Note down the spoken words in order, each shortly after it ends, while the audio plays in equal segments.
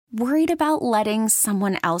Worried about letting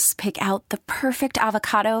someone else pick out the perfect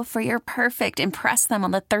avocado for your perfect impress them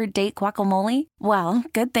on the third date guacamole? Well,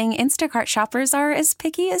 good thing Instacart shoppers are as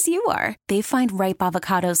picky as you are. They find ripe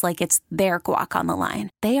avocados like it's their guac on the line.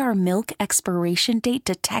 They are milk expiration date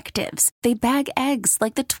detectives. They bag eggs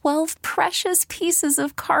like the 12 precious pieces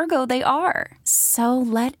of cargo they are. So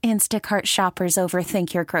let Instacart shoppers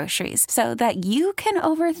overthink your groceries so that you can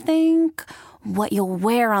overthink what you'll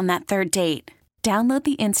wear on that third date. Download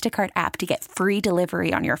the Instacart app to get free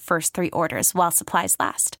delivery on your first 3 orders while supplies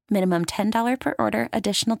last. Minimum $10 per order.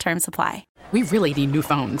 Additional terms apply. We really need new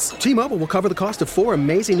phones. T-Mobile will cover the cost of 4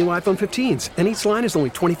 amazing new iPhone 15s, and each line is only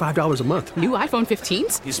 $25 a month. New iPhone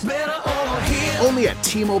 15s? It's better over here. Only at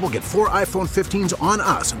T-Mobile, get 4 iPhone 15s on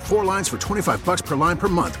us and 4 lines for $25 per line per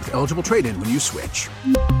month with eligible trade-in when you switch.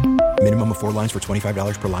 Minimum of 4 lines for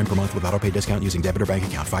 $25 per line per month with autopay discount using debit or bank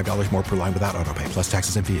account. $5 more per line without autopay, plus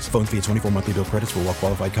taxes and fees. Phone fee at 24 monthly bill credits for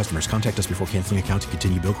well-qualified customers. Contact us before canceling account to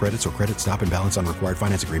continue bill credits or credit stop and balance on required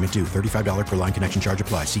finance agreement due. $35 per line connection charge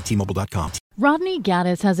applies. See T-Mobile.com. Rodney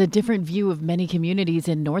Gaddis has a different view of many communities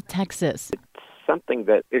in North Texas. It's something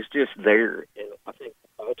that is just there, and I think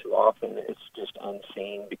all too often it's just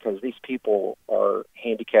unseen because these people are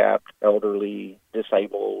handicapped, elderly,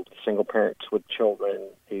 disabled, single parents with children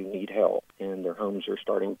who need help, and their homes are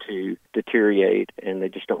starting to deteriorate, and they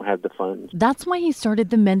just don't have the funds. That's why he started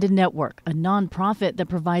the Mendon Network, a nonprofit that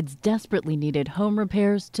provides desperately needed home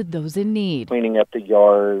repairs to those in need. Cleaning up the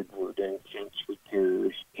yard, we're doing fence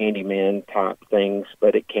repairs, handyman type things,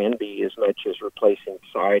 but it can be as much as replacing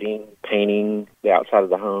siding, painting the outside of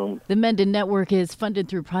the home. The Mendon Network is funded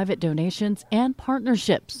through private donations and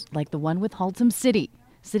partnerships like the one with Haltom City.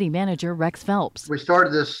 City Manager Rex Phelps. We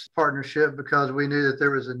started this partnership because we knew that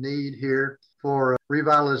there was a need here for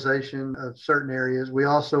revitalization of certain areas. We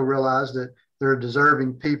also realized that there are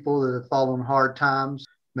deserving people that have fallen hard times,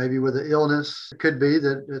 maybe with an illness. It could be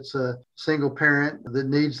that it's a single parent that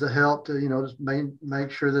needs the help to, just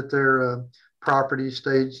make sure that their property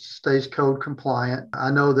stays code compliant.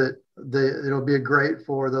 I know that it'll be great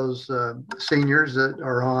for those seniors that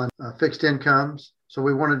are on fixed incomes. So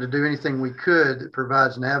we wanted to do anything we could that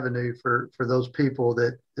provides an avenue for those people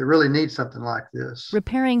that really need something like this.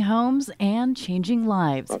 Repairing homes and changing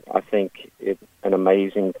lives. I think it's an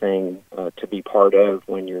amazing thing to be part of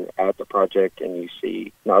when you're at the project and you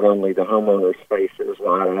see not only the homeowners' faces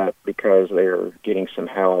light up because they're getting some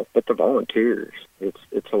help, but the volunteers.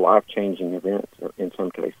 It's a life-changing event in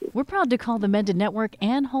some cases. We're proud to call the Mendon Network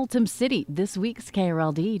and Haltom City this week's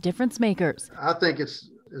KRLD Difference Makers. I think it's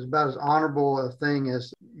about as honorable a thing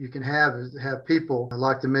as you can have is to have people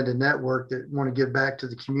like the Mendon Network that want to give back to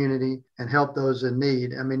the community and help those in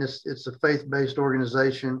need. I mean, it's a faith-based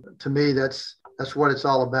organization. To me, that's what it's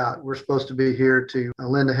all about. We're supposed to be here to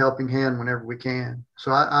lend a helping hand whenever we can.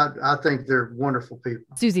 So I think they're wonderful people.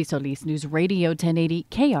 Susie Solis, News Radio 1080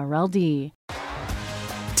 KRLD.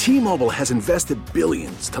 T-Mobile has invested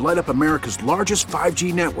billions to light up America's largest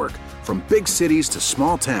 5G network, from big cities to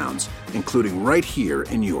small towns, including right here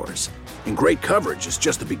in yours. And great coverage is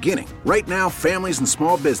just the beginning. Right now, families and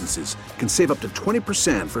small businesses can save up to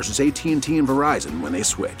 20% versus AT&T and Verizon when they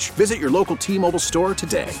switch. Visit your local T-Mobile store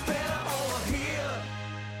today.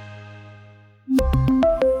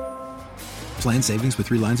 Plan savings with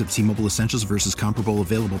 3 lines of T-Mobile Essentials versus comparable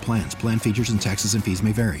available plans. Plan features and taxes and fees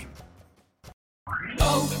may vary.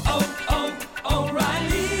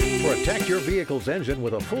 Protect your vehicle's engine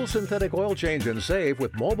with a full synthetic oil change and save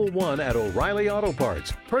with Mobil 1 at O'Reilly Auto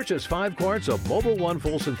Parts. Purchase 5 quarts of Mobil 1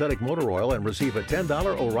 full synthetic motor oil and receive a $10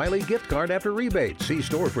 O'Reilly gift card after rebate. See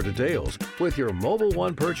store for details. With your Mobil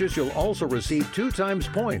 1 purchase, you'll also receive 2 times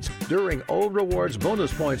points during O Rewards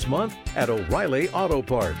Bonus Points Month at O'Reilly Auto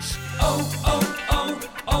Parts.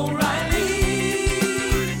 O'Reilly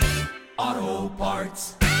Auto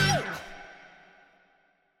Parts.